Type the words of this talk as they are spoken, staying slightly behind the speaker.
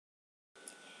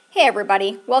Hey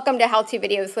everybody, welcome to How To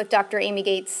Videos with Dr. Amy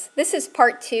Gates. This is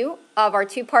part 2 of our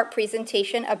two-part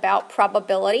presentation about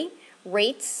probability,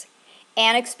 rates,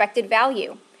 and expected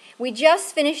value. We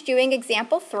just finished doing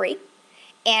example 3,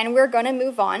 and we're going to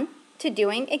move on to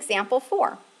doing example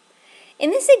 4.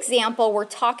 In this example, we're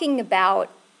talking about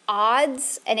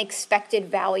odds and expected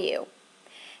value.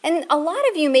 And a lot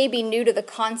of you may be new to the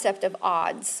concept of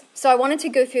odds, so I wanted to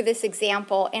go through this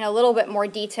example in a little bit more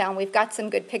detail, and we've got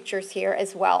some good pictures here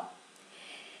as well.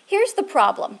 Here's the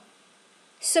problem.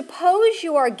 Suppose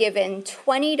you are given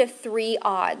 20-3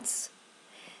 odds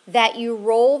that you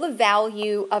roll the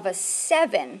value of a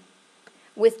 7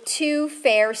 with two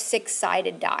fair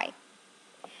 6-sided die.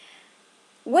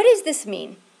 What does this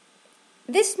mean?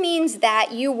 This means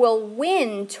that you will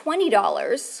win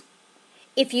 $20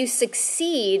 if you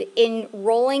succeed in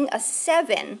rolling a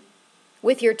 7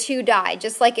 with your two die,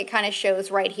 just like it kind of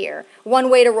shows right here. One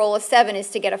way to roll a 7 is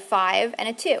to get a 5 and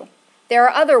a 2. There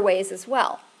are other ways as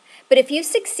well. But if you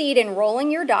succeed in rolling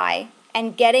your die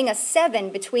and getting a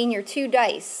 7 between your two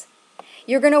dice,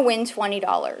 you're going to win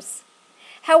 $20.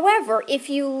 However, if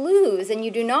you lose and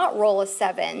you do not roll a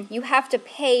 7, you have to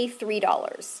pay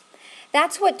 $3.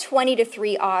 That's what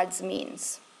 20-3 odds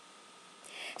means.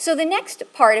 So the next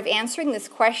part of answering this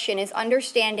question is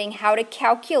understanding how to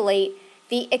calculate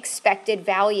the expected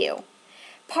value.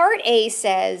 Part A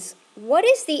says, what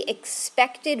is the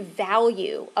expected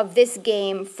value of this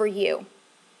game for you?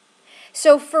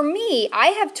 So for me, I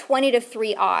have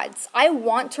 20-3 odds. I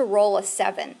want to roll a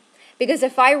 7 because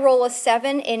if I roll a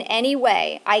 7 in any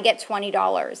way, I get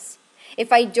 $20.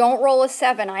 If I don't roll a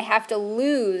 7, I have to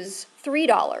lose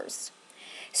 $3.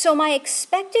 So my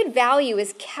expected value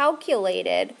is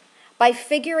calculated by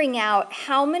figuring out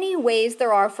how many ways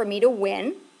there are for me to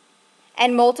win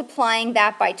and multiplying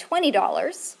that by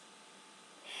 $20,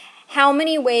 how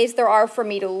many ways there are for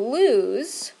me to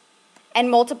lose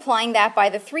and multiplying that by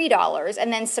the $3,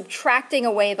 and then subtracting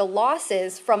away the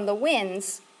losses from the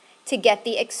wins to get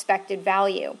the expected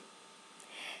value.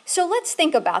 So let's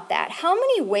think about that. How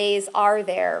many ways are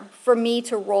there for me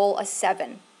to roll a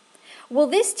 7? Well,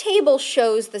 this table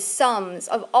shows the sums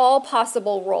of all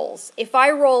possible rolls. If I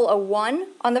roll a 1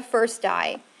 on the first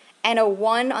die and a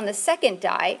 1 on the second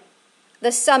die,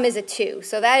 the sum is a 2,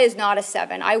 so that is not a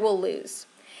 7. I will lose.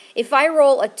 If I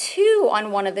roll a 2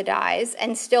 on one of the dies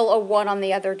and still a 1 on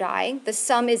the other die, the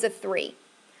sum is a 3.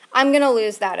 I'm going to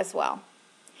lose that as well.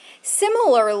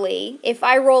 Similarly, if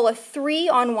I roll a 3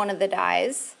 on one of the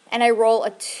dies and I roll a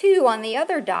 2 on the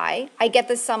other die, I get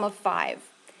the sum of 5.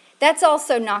 That's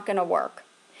also not going to work.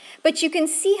 But you can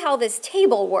see how this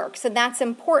table works, and that's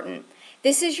important.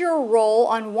 This is your roll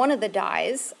on one of the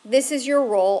dies. This is your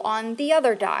roll on the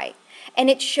other die. And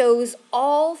it shows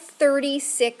all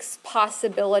 36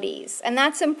 possibilities. And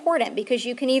that's important because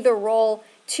you can either roll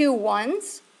 2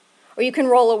 1s, or you can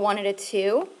roll a 1 and a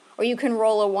 2, or you can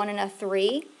roll a 1 and a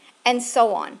 3, and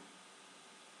so on.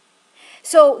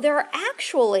 So there are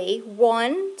actually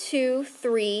 1, 2,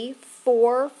 3,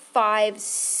 4, 5,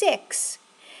 6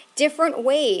 different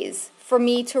ways for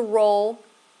me to roll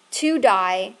 2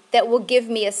 die that will give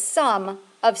me a sum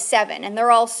of 7, and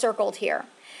they're all circled here.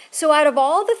 So out of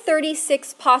all the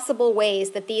 36 possible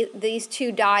ways that these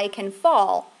 2 die can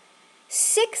fall,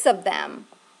 6 of them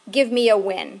give me a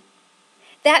win.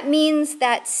 That means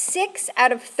that 6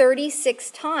 out of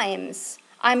 36 times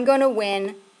I'm going to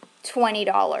win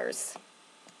 $20.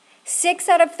 6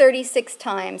 out of 36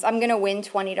 times I'm going to win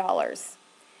 $20.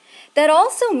 That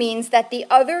also means that the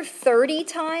other 30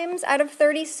 times out of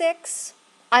 36,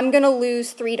 I'm going to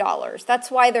lose $3.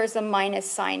 That's why there's a minus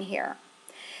sign here.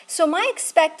 So my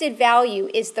expected value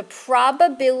is the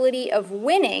probability of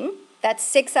winning, that's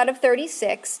 6 out of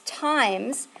 36,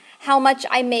 times how much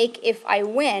I make if I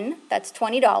win, that's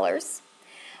 $20,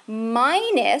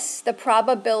 minus the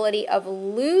probability of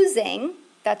losing,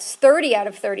 that's 30 out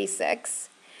of 36,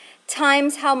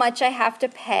 times how much I have to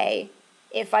pay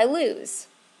if I lose.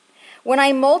 When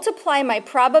I multiply my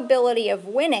probability of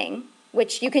winning,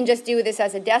 which you can just do this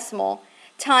as a decimal,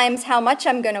 times how much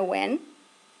I'm going to win,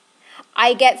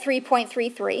 I get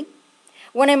 3.33.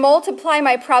 When I multiply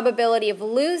my probability of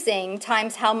losing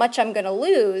times how much I'm going to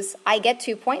lose, I get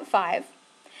 2.5.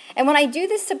 And when I do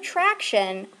this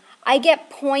subtraction, I get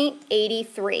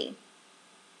 0.83.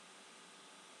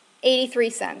 83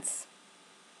 cents.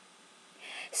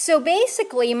 So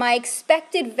basically, my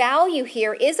expected value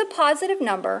here is a positive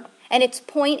number, and it's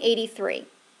 0.83.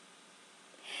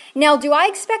 Now, do I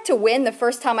expect to win the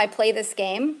first time I play this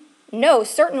game? No,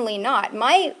 certainly not.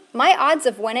 My odds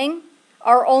of winning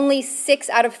are only 6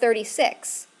 out of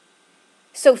 36.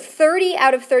 So 30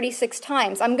 out of 36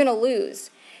 times I'm going to lose.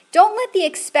 Don't let the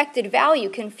expected value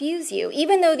confuse you.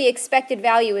 Even though the expected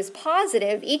value is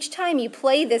positive, each time you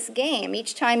play this game,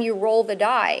 each time you roll the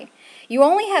die, you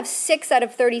only have 6 out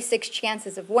of 36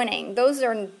 chances of winning. Those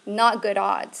are not good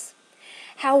odds.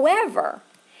 However,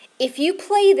 if you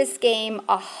play this game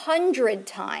 100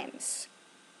 times,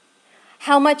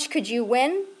 how much could you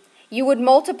win? You would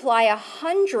multiply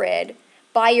 100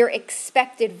 by your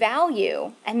expected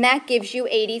value, and that gives you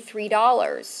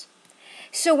 $83.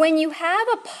 So when you have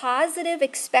a positive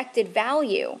expected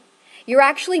value, you're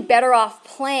actually better off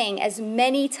playing as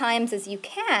many times as you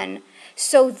can,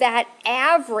 so that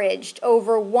averaged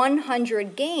over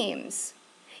 100 games,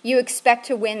 you expect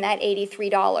to win that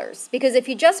 $83. Because if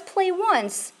you just play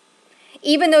once,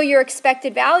 even though your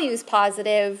expected value is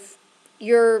positive,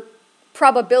 your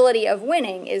probability of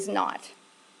winning is not.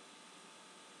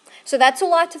 So that's a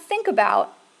lot to think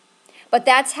about, but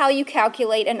that's how you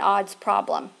calculate an odds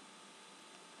problem.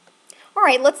 All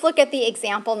right, let's look at the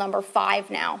example number 5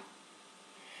 now.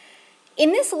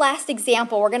 In this last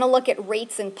example, we're going to look at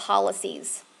rates and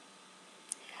policies.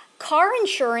 Car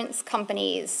insurance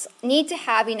companies need to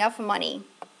have enough money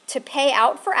to pay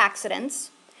out for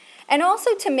accidents and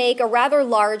also to make a rather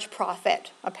large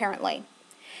profit, apparently.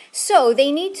 So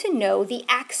they need to know the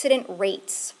accident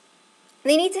rates.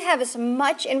 They need to have as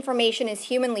much information as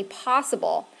humanly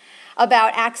possible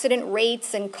about accident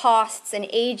rates and costs and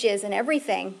ages and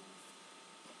everything,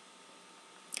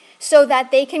 so that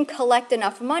they can collect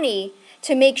enough money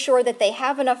to make sure that they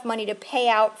have enough money to pay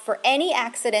out for any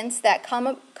accidents that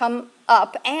come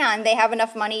up, and they have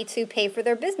enough money to pay for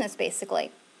their business,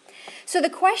 basically. So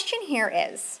the question here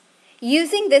is,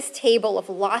 using this table of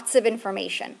lots of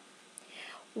information,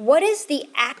 what is the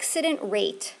accident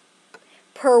rate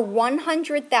per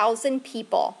 100,000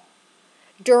 people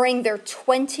during their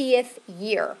 20th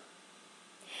year?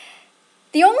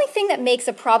 The only thing that makes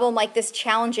a problem like this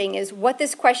challenging is what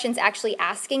this question's actually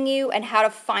asking you and how to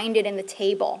find it in the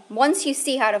table. Once you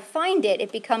see how to find it,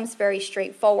 it becomes very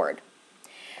straightforward.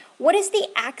 What is the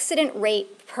accident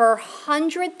rate per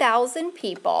 100,000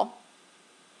 people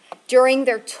during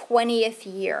their 20th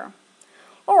year?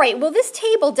 All right, well, this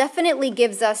table definitely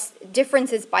gives us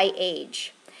differences by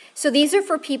age. So these are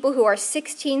for people who are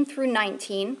 16 through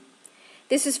 19.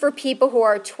 This is for people who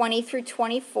are 20 through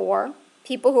 24.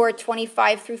 People who are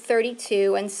 25 through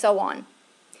 32, and so on.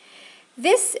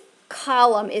 This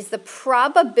column is the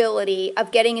probability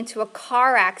of getting into a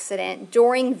car accident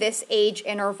during this age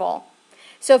interval.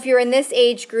 So if you're in this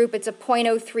age group, it's a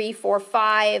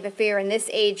 0.0345. If you're in this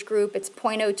age group, it's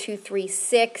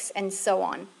 0.0236, and so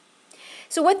on.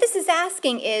 So what this is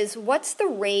asking is, what's the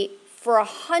rate for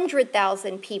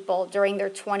 100,000 people during their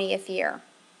 20th year?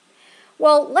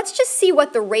 Well, let's just see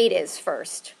what the rate is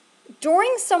first.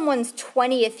 During someone's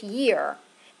 20th year,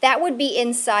 that would be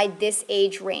inside this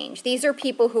age range. These are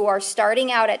people who are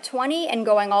starting out at 20 and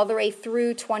going all the way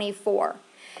through 24.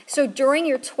 So during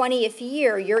your 20th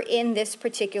year, you're in this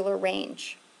particular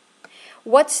range.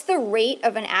 What's the rate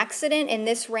of an accident in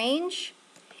this range?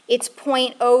 It's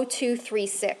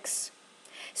 0.0236.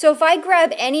 So if I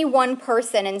grab any one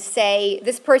person and say,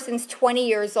 this person's 20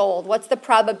 years old, what's the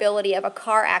probability of a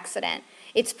car accident?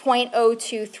 It's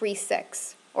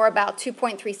 0.0236. or about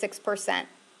 2.36%.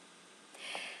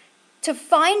 To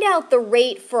find out the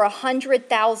rate for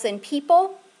 100,000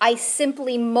 people, I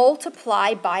simply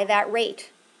multiply by that rate.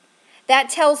 That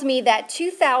tells me that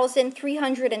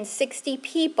 2,360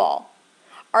 people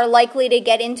are likely to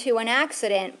get into an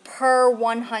accident per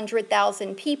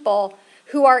 100,000 people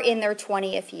who are in their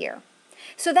 20th year.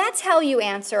 So that's how you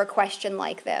answer a question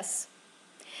like this.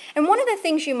 And one of the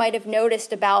things you might have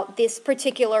noticed about this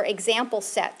particular example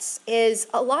sets is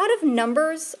a lot of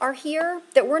numbers are here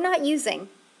that we're not using.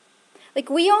 Like,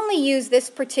 we only use this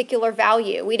particular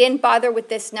value. We didn't bother with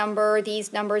this number,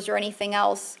 these numbers, or anything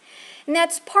else. And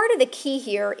that's part of the key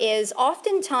here is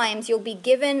oftentimes you'll be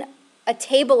given a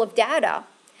table of data,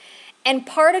 and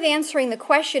part of answering the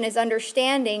question is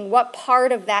understanding what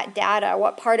part of that data,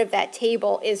 what part of that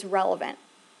table is relevant.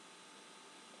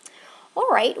 All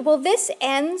right, well, this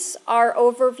ends our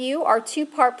overview, our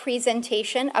 2-part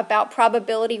presentation about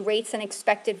probability rates and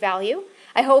expected value.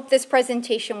 I hope this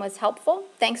presentation was helpful.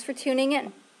 Thanks for tuning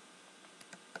in.